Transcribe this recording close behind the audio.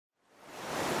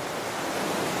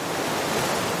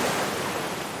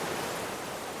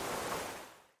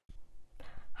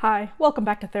Hi, welcome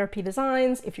back to Therapy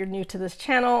Designs. If you're new to this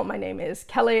channel, my name is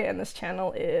Kelly and this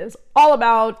channel is all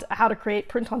about how to create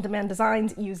print-on-demand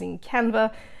designs using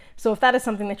Canva. So if that is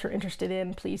something that you're interested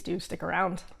in, please do stick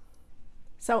around.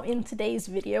 So in today's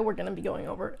video, we're going to be going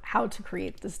over how to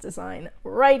create this design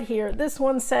right here. This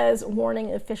one says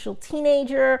warning official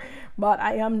teenager, but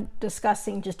I am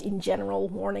discussing just in general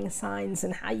warning signs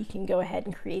and how you can go ahead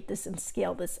and create this and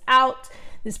scale this out.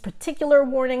 This particular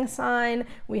warning sign,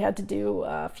 we had to do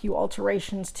a few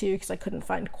alterations to because I couldn't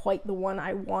find quite the one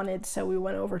I wanted. So we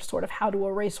went over sort of how to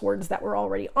erase words that were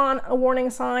already on a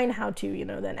warning sign, how to,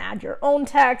 then add your own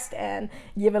text and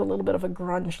give it a little bit of a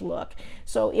grunge look.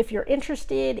 So if you're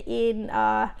interested in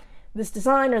this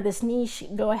design or this niche,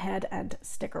 go ahead and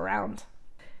stick around.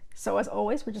 So as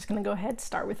always, we're just going to go ahead and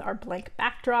start with our blank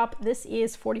backdrop. This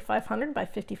is 4500 by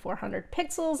 5400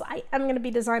 pixels. I am going to be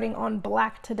designing on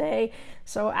black today.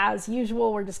 So as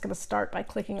usual, we're just going to start by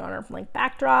clicking on our blank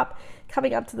backdrop,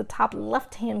 coming up to the top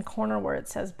left-hand corner where it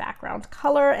says background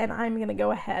color, and I'm going to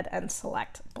go ahead and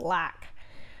select black.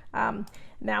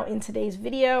 Now in today's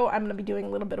video, I'm going to be doing a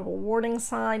little bit of a warning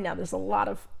sign. Now there's a lot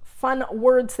of fun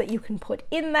words that you can put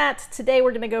in that. Today we're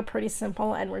going to go pretty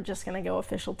simple and we're just going to go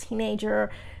official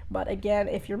teenager. But again,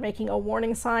 if you're making a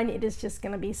warning sign, it is just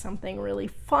going to be something really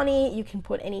funny. You can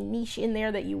put any niche in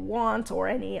there that you want or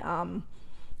any kind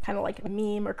of like a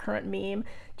meme or current meme.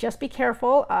 Just be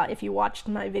careful. If you watched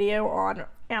my video on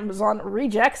Amazon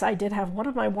rejects, I did have one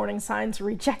of my warning signs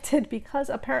rejected because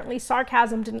apparently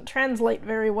sarcasm didn't translate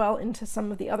very well into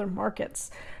some of the other markets.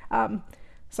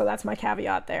 So that's my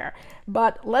caveat there.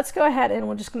 But let's go ahead and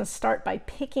we're just going to start by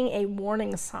picking a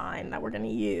warning sign that we're going to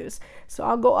use. So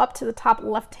I'll go up to the top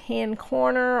left-hand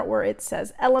corner where it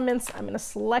says elements. I'm going to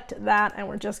select that and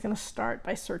we're just going to start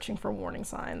by searching for warning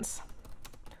signs.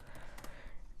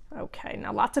 Okay,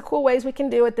 now lots of cool ways we can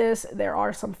do with this. There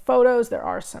are some photos, there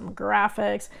are some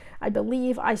graphics. I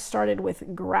believe I started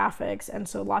with graphics, and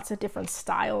so lots of different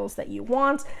styles that you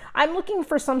want. I'm looking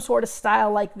for some sort of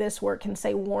style like this where it can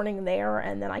say warning there,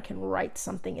 and then I can write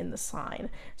something in the sign.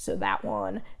 So that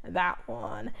one,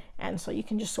 and so you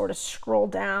can just sort of scroll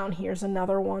down. Here's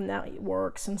another one that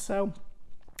works, and so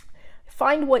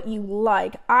find what you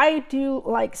like. I do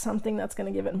like something that's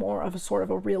going to give it more of a sort of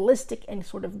a realistic and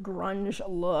sort of grunge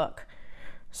look.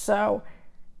 So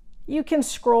you can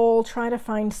scroll, try to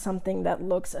find something that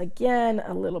looks, again,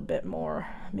 a little bit more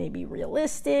maybe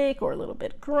realistic or a little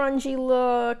bit grungy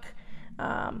look.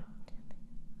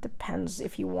 Depends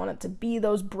if you want it to be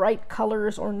those bright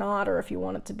colors or not, or if you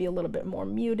want it to be a little bit more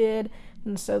muted.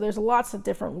 And so there's lots of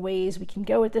different ways we can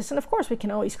go with this. And of course, we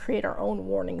can always create our own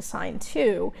warning sign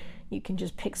too. You can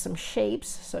just pick some shapes.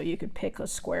 So you could pick a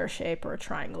square shape or a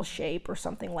triangle shape or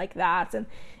something like that,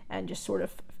 and just sort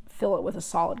of fill it with a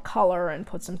solid color and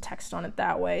put some text on it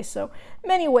that way. So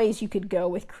many ways you could go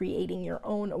with creating your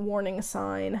own warning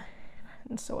sign.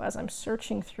 And so as I'm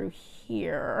searching through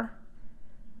here,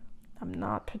 I'm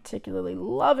not particularly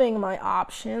loving my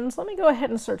options. Let me go ahead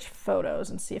and search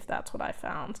photos and see if that's what I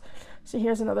found. So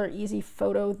here's another easy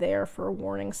photo there for a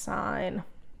warning sign.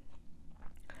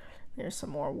 There's some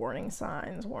more warning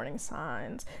signs, warning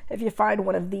signs. If you find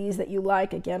one of these that you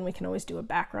like, again, we can always do a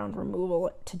background removal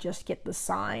to just get the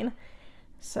sign.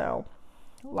 So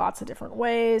lots of different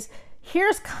ways.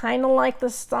 Here's kind of like the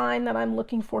sign that I'm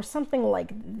looking for, something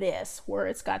like this, where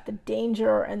it's got the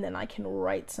danger and then I can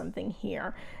write something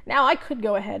here. Now I could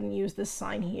go ahead and use this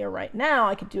sign here right now.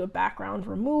 I could do a background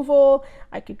removal.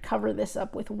 I could cover this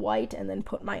up with white and then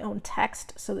put my own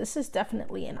text. So this is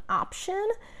definitely an option.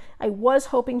 I was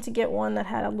hoping to get one that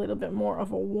had a little bit more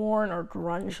of a worn or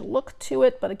grunge look to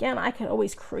it, but again, I could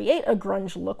always create a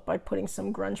grunge look by putting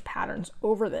some grunge patterns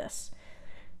over this.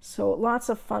 So lots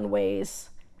of fun ways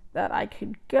that I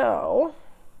could go.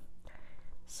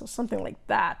 So something like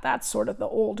that. That's sort of the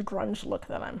old grunge look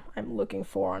that I'm looking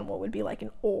for on what would be like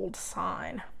an old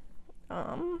sign.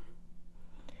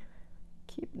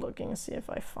 Keep looking and see if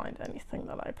I find anything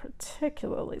that I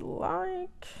particularly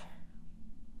like.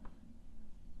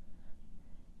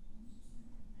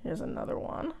 Here's another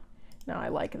one. Now I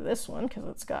like this one because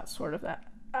it's got sort of that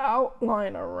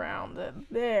outline around it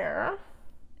there.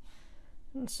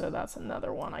 And so that's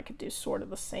another one. I could do sort of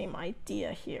the same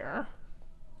idea here.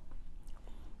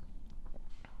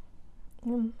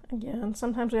 And again,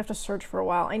 sometimes we have to search for a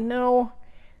while. I know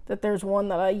that there's one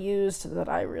that I used that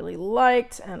I really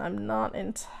liked, and I'm not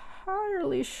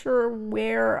entirely sure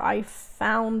where I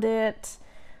found it.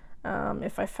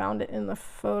 If I found it in the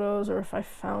photos or if I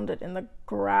found it in the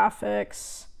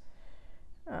graphics.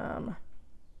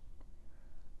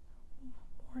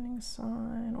 warning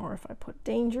sign, or if I put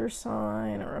danger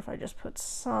sign, or if I just put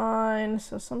sign.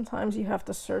 So sometimes you have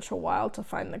to search a while to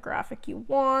find the graphic you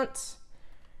want.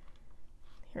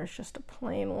 Here's just a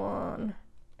plain one.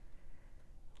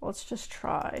 Let's just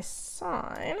try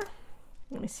sign.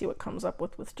 Let me see what comes up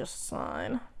with just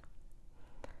sign.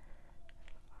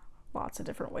 Lots of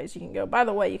different ways you can go. By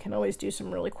the way, you can always do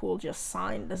some really cool just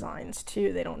sign designs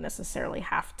too. They don't necessarily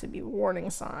have to be warning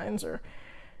signs, or,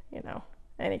 you know,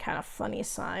 any kind of funny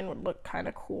sign would look kind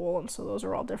of cool. And so those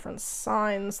are all different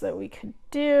signs that we could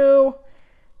do.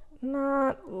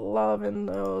 Not loving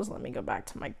those. Let me go back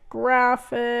to my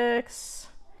graphics.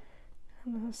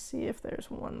 And let's see if there's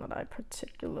one that I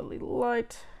particularly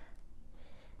liked.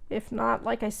 If not,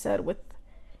 like I said,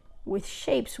 with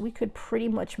shapes, we could pretty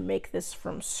much make this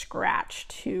from scratch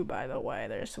too, by the way.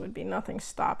 There would be nothing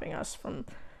stopping us from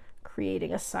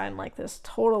creating a sign like this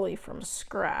totally from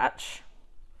scratch.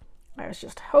 I was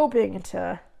just hoping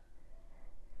to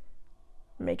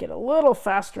make it a little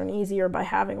faster and easier by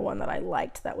having one that I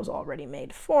liked that was already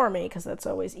made for me, because that's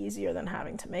always easier than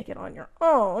having to make it on your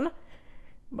own.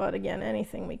 But again,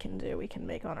 anything we can do, we can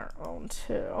make on our own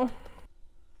too.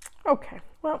 Okay,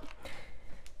 well,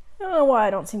 I don't know why I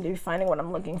don't seem to be finding what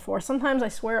I'm looking for. Sometimes I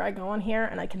swear I go on here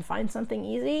and I can find something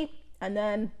easy, and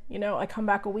then, you know, I come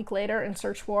back a week later and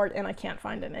search for it and I can't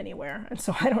find it anywhere. And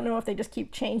so I don't know if they just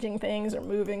keep changing things or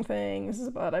moving things,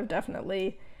 but I've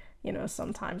definitely, you know,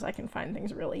 sometimes I can find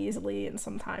things really easily and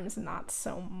sometimes not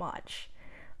so much.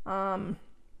 I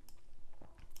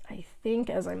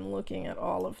think as I'm looking at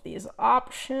all of these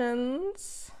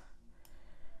options,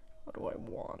 what do I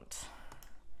want?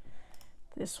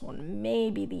 This one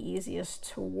may be the easiest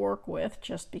to work with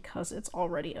just because it's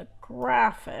already a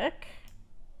graphic,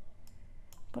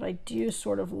 but I do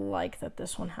sort of like that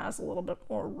this one has a little bit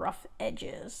more rough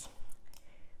edges.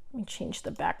 Let me change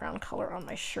the background color on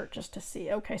my shirt just to see.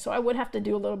 Okay, so I would have to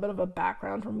do a little bit of a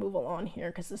background removal on here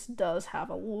because this does have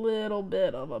a little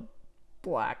bit of a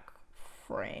black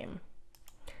frame.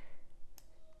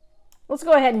 Let's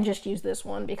go ahead and just use this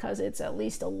one because it's at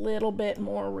least a little bit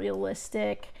more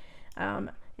realistic.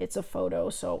 It's a photo,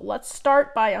 so let's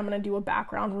start by, I'm going to do a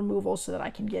background removal so that I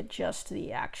can get just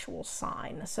the actual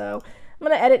sign. So I'm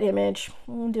going to edit image,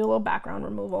 do a little background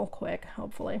removal quick,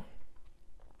 hopefully.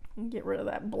 Get rid of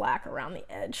that black around the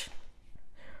edge.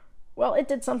 Well, it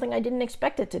did something I didn't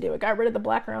expect it to do. It got rid of the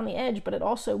black around the edge, but it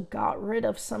also got rid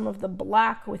of some of the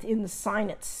black within the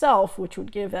sign itself, which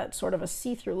would give that sort of a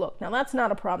see-through look. Now, that's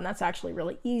not a problem. That's actually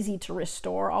really easy to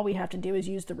restore. All we have to do is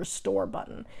use the restore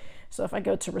button. So if I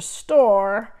go to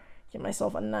restore, get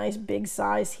myself a nice big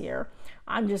size here,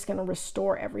 I'm just going to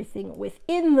restore everything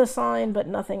within the sign, but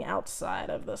nothing outside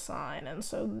of the sign. And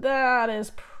so that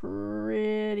is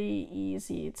pretty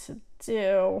easy to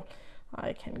do.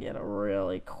 I can get a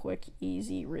really quick,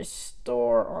 easy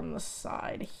restore on the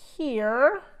side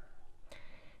here.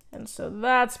 And so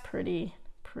that's pretty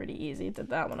easy. Did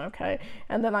that one okay.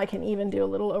 And then I can even do a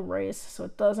little erase so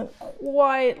it doesn't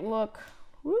quite look,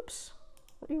 whoops,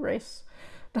 erase.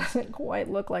 Doesn't quite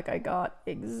look like I got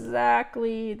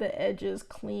exactly the edges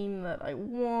clean that I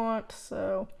want.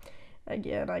 So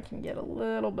again, I can get a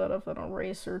little bit of an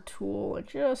eraser tool and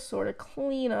just sort of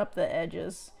clean up the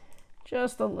edges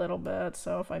just a little bit.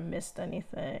 So if I missed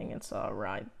anything, it's all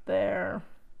right there.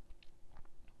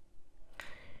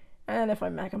 And if I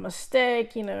make a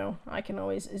mistake, you know, I can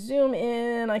always zoom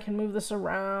in, I can move this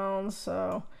around.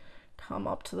 So come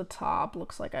up to the top,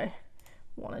 looks like I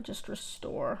want to just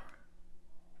restore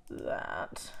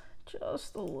that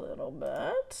just a little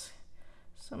bit.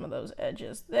 Some of those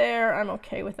edges there, I'm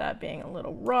okay with that being a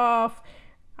little rough.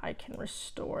 I can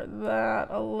restore that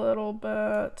a little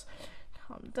bit.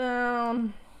 Come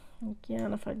down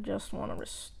again if I just want to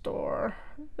restore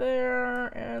there,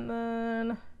 and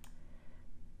then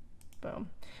boom.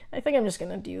 I think I'm just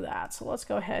going to do that. So let's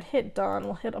go ahead, hit done.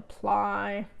 We'll hit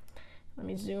apply. Let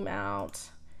me zoom out.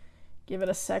 Give it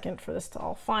a second for this to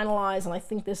all finalize, and I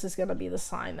think this is going to be the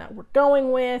sign that we're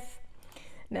going with.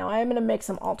 Now I am going to make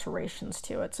some alterations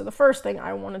to it. So the first thing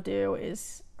I want to do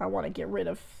is I want to get rid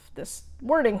of this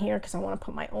wording here because I want to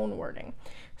put my own wording.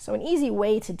 So an easy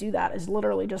way to do that is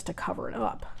literally just to cover it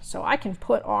up. So I can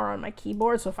put R on my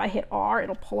keyboard. So if I hit R,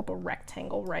 it'll pull up a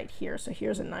rectangle right here. So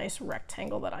here's a nice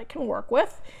rectangle that I can work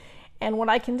with. And what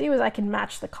I can do is I can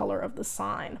match the color of the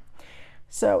sign.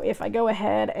 So if I go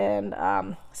ahead and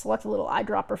select a little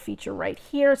eyedropper feature right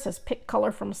here, it says pick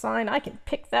color from sign. I can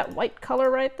pick that white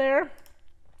color right there.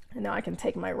 And now I can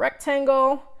take my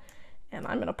rectangle and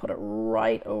I'm going to put it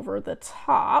right over the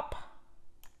top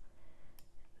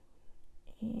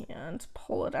and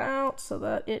pull it out so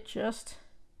that it just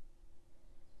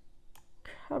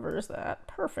covers that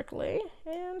perfectly,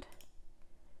 and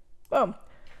boom.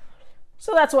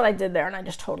 So that's what I did there, and I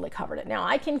just totally covered it. Now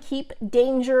I can keep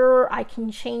danger. I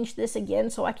can change this again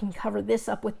so I can cover this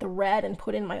up with the red and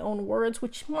put in my own words,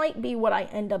 which might be what I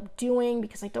end up doing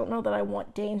because I don't know that I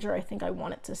want danger. I think I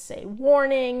want it to say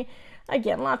warning.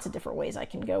 Again, lots of different ways I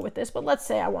can go with this, but let's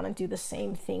say I want to do the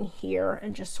same thing here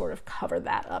and just sort of cover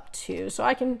that up too. So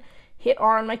I can hit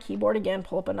R on my keyboard again,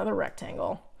 pull up another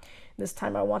rectangle. This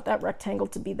time I want that rectangle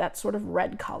to be that sort of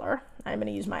red color. I'm going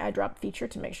to use my eyedrop feature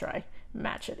to make sure I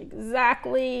match it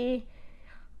exactly.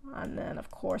 And then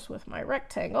of course with my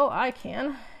rectangle I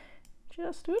can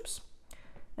just, oops.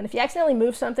 And if you accidentally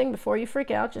move something, before you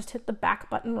freak out, just hit the back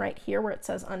button right here where it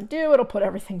says undo. It'll put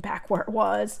everything back where it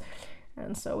was.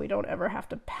 And so we don't ever have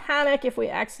to panic if we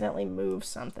accidentally move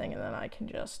something, and then I can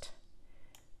just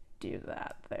do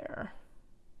that there.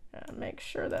 And make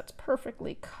sure that's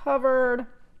perfectly covered.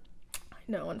 I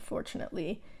know,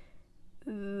 unfortunately,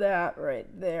 that right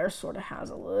there sort of has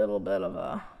a little bit of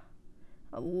a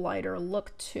lighter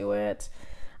look to it.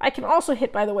 I can also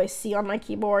hit, by the way, C on my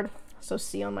keyboard. So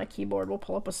C on my keyboard will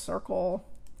pull up a circle.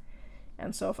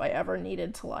 And so if I ever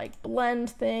needed to like blend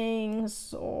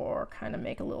things or kind of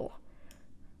make a little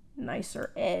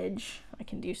nicer edge, I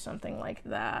can do something like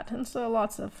that. And so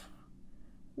lots of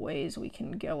ways we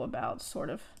can go about sort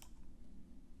of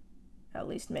at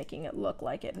least making it look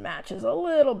like it matches a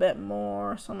little bit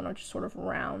more. So I'm going to just sort of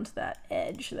round that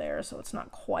edge there so it's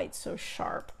not quite so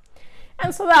sharp.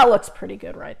 And so that looks pretty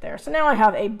good right there. So now I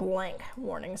have a blank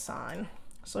warning sign.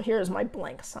 So here's my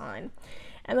blank sign.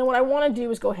 And then what I want to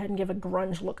do is go ahead and give a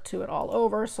grunge look to it all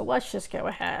over. So let's just go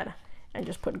ahead and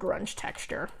just put grunge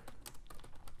texture.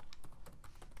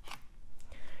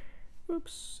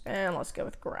 Oops, and let's go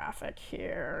with graphic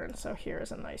here. And so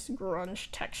here's a nice grunge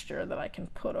texture that I can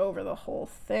put over the whole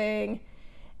thing.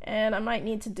 And I might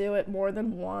need to do it more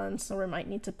than once, or I might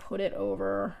need to put it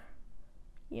over,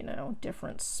 you know,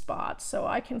 different spots. So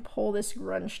I can pull this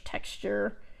grunge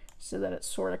texture so that it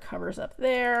sort of covers up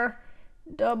there.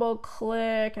 Double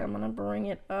click, I'm gonna bring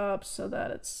it up so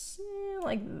that it's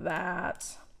like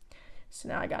that. So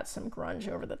now I got some grunge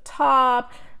over the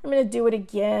top. I'm going to do it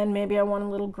again. Maybe I want a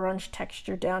little grunge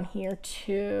texture down here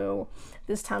too.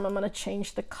 This time I'm going to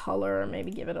change the color,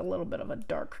 maybe give it a little bit of a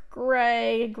dark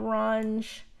gray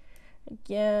grunge.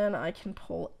 Again, I can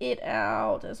pull it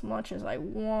out as much as I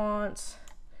want,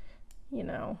 you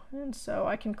know, and so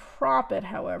I can crop it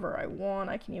however I want.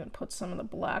 I can even put some of the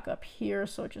black up here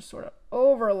so it just sort of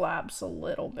overlaps a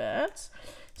little bit.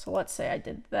 So let's say I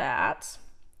did that.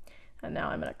 And now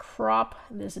I'm going to crop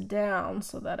this down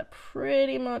so that it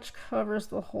pretty much covers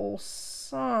the whole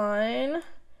sign.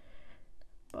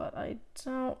 But I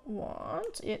don't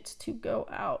want it to go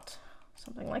out.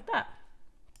 Something like that.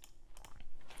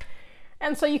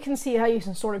 And so you can see how you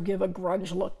can sort of give a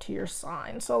grunge look to your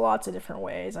sign. So lots of different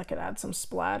ways. I could add some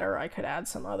splatter. I could add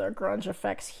some other grunge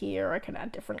effects here. I could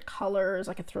add different colors.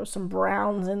 I could throw some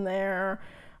browns in there.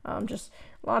 Just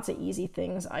lots of easy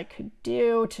things I could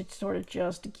do to sort of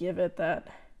just give it that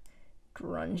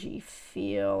grungy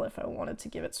feel. If I wanted to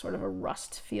give it sort of a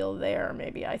rust feel there,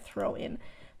 maybe I throw in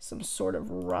some sort of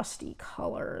rusty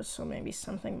colors. So maybe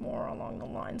something more along the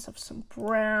lines of some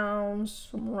browns,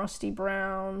 some rusty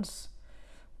browns,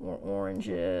 or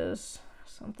oranges,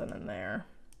 something in there.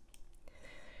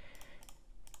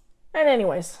 And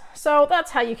anyways, so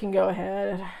that's how you can go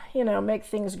ahead, you know, make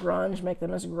things grunge, make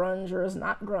them as grunge or as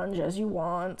not grunge as you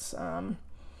want.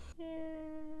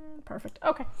 Perfect.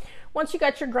 Okay. Once you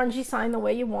got your grungy sign the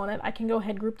way you want it, I can go ahead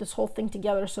and group this whole thing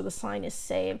together so the sign is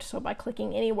saved. So by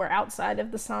clicking anywhere outside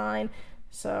of the sign,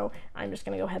 so I'm just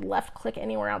going to go ahead left click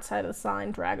anywhere outside of the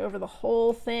sign, drag over the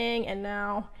whole thing, and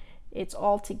now it's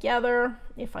all together.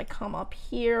 If I come up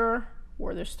here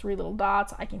where there's three little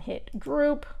dots, I can hit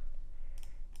group.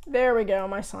 There we go,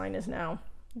 my sign is now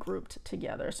grouped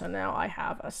together. So now I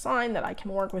have a sign that I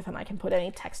can work with and I can put any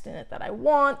text in it that I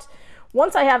want.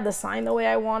 Once I have the sign the way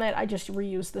I want it, I just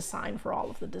reuse the sign for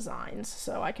all of the designs.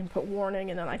 So I can put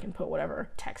warning and then I can put whatever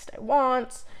text I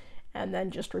want and then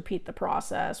just repeat the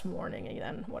process, warning, and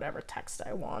then whatever text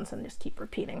I want and just keep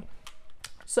repeating.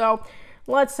 So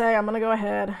let's say I'm gonna go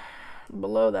ahead,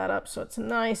 blow that up so it's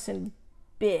nice and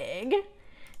big.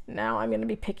 Now I'm going to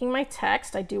be picking my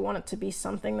text. I do want it to be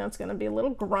something that's going to be a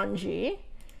little grungy.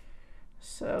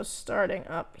 So starting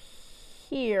up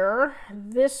here,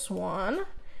 this one,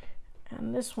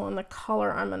 and this one, the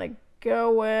color I'm going to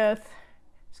go with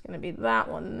is going to be that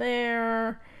one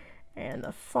there. And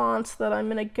the fonts that I'm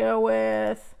going to go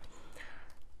with,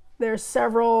 there's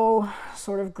several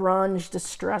sort of grunge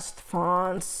distressed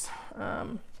fonts.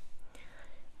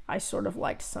 I sort of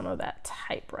liked some of that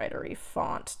typewriter-y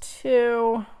font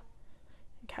too.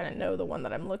 I kind of know the one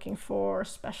that I'm looking for.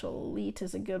 Special Elite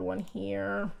is a good one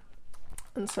here.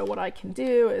 And so what I can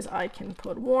do is I can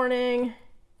put warning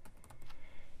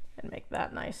and make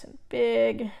that nice and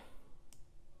big.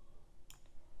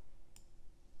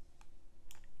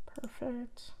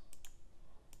 Perfect.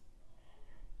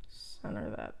 Center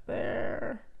that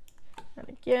there. And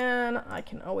again, I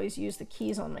can always use the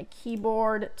keys on my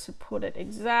keyboard to put it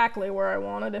exactly where I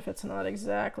want it if it's not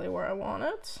exactly where I want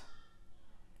it.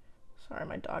 Sorry,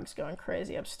 my dog's going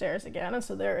crazy upstairs again. And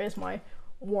so there is my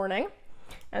warning.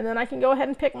 And then I can go ahead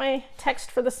and pick my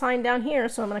text for the sign down here.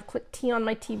 So I'm going to click T on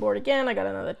my keyboard again. I got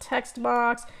another text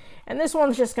box. And this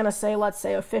one's just going to say, let's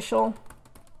say official,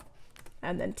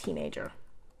 and then teenager.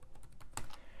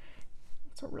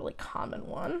 It's a really common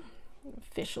one.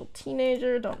 Official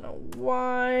teenager, don't know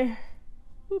why.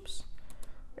 Oops,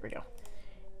 there we go.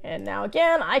 And now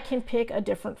again, I can pick a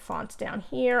different font down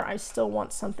here. I still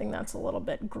want something that's a little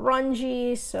bit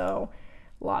grungy, so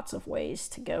lots of ways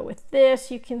to go with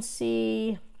this. You can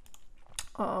see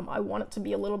I want it to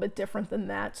be a little bit different than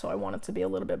that, so I want it to be a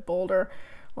little bit bolder.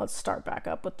 Let's start back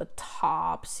up with the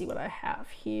top, see what I have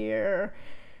here.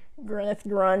 Gwyneth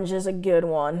Grunge is a good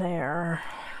one there.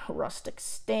 Rustic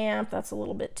Stamp, that's a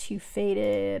little bit too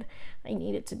faded. I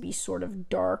need it to be sort of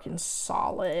dark and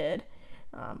solid.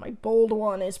 My bold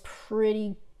one is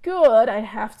pretty good. I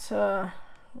have to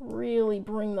really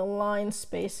bring the line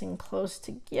spacing close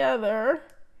together.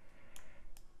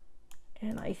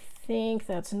 And I think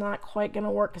that's not quite going to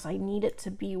work because I need it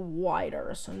to be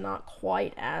wider, so not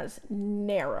quite as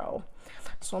narrow.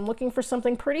 So I'm looking for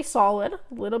something pretty solid, a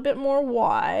little bit more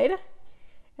wide.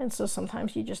 And so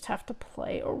sometimes you just have to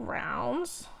play around.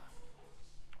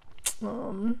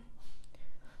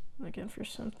 Looking for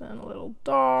something a little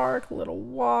dark, a little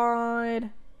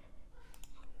wide.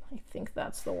 I think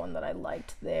that's the one that I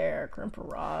liked there,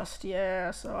 Grimper Rust.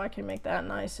 Yeah, so I can make that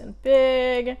nice and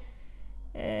big.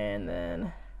 And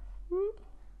then, whoop,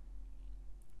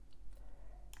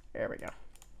 there we go.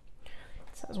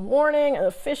 It says warning,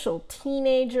 official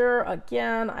teenager.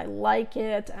 Again, I like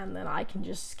it. And then I can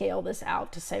just scale this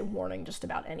out to say warning just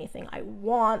about anything I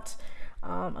want.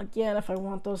 Again, if I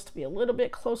want those to be a little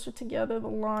bit closer together, the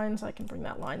lines, I can bring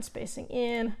that line spacing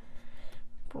in,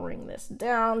 bring this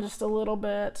down just a little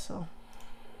bit. So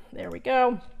there we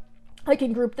go. I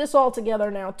can group this all together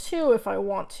now too if I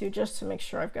want to, just to make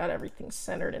sure I've got everything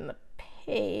centered in the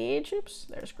page. Oops,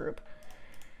 there's group.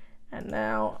 And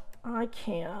now I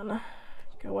can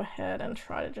go ahead and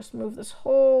try to just move this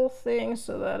whole thing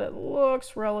so that it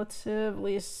looks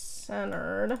relatively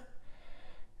centered.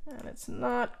 And it's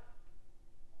not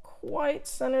quite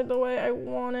centered the way I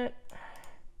want it.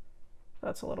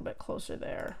 That's a little bit closer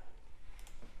there.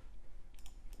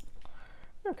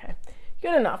 Okay,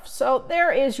 good enough. So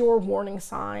there is your warning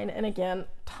sign. And again,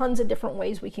 tons of different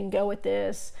ways we can go with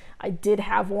this. I did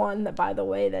have one that, by the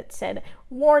way, that said,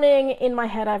 warning, in my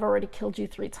head, I've already killed you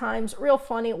 3 times. Real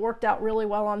funny. It worked out really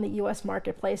well on the US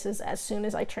marketplaces. As soon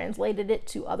as I translated it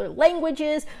to other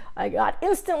languages, I got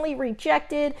instantly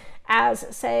rejected as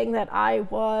saying that I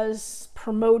was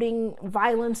promoting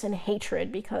violence and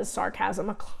hatred, because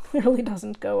sarcasm clearly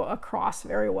doesn't go across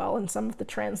very well in some of the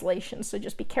translations. So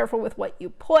just be careful with what you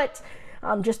put.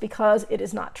 Just because it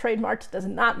is not trademarked does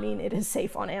not mean it is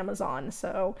safe on Amazon.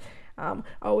 So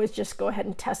always just go ahead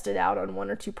and test it out on 1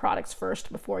 or 2 products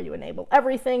first before you enable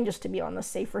everything, just to be on the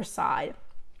safer side.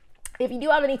 If you do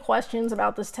have any questions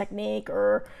about this technique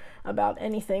or about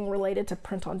anything related to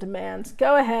print on demand,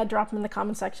 go ahead, drop them in the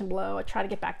comment section below. I try to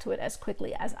get back to it as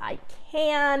quickly as I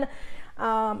can.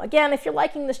 Again, if you're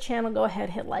liking this channel, go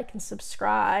ahead, hit like and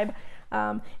subscribe.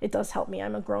 It does help me.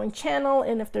 I'm a growing channel,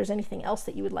 and if there's anything else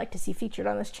that you would like to see featured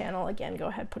on this channel, again, go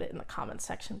ahead, put it in the comment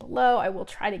section below. I will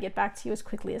try to get back to you as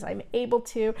quickly as I'm able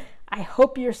to. I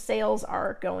hope your sales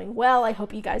are going well. I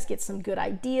hope you guys get some good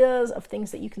ideas of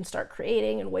things that you can start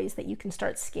creating and ways that you can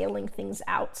start scaling things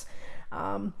out.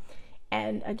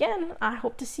 And again, I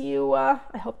hope to see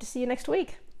you next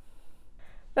week.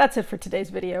 That's it for today's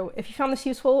video. If you found this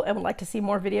useful and would like to see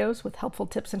more videos with helpful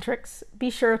tips and tricks, be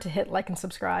sure to hit like and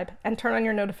subscribe and turn on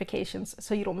your notifications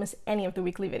so you don't miss any of the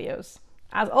weekly videos.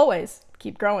 As always,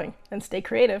 keep growing and stay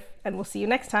creative, and we'll see you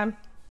next time.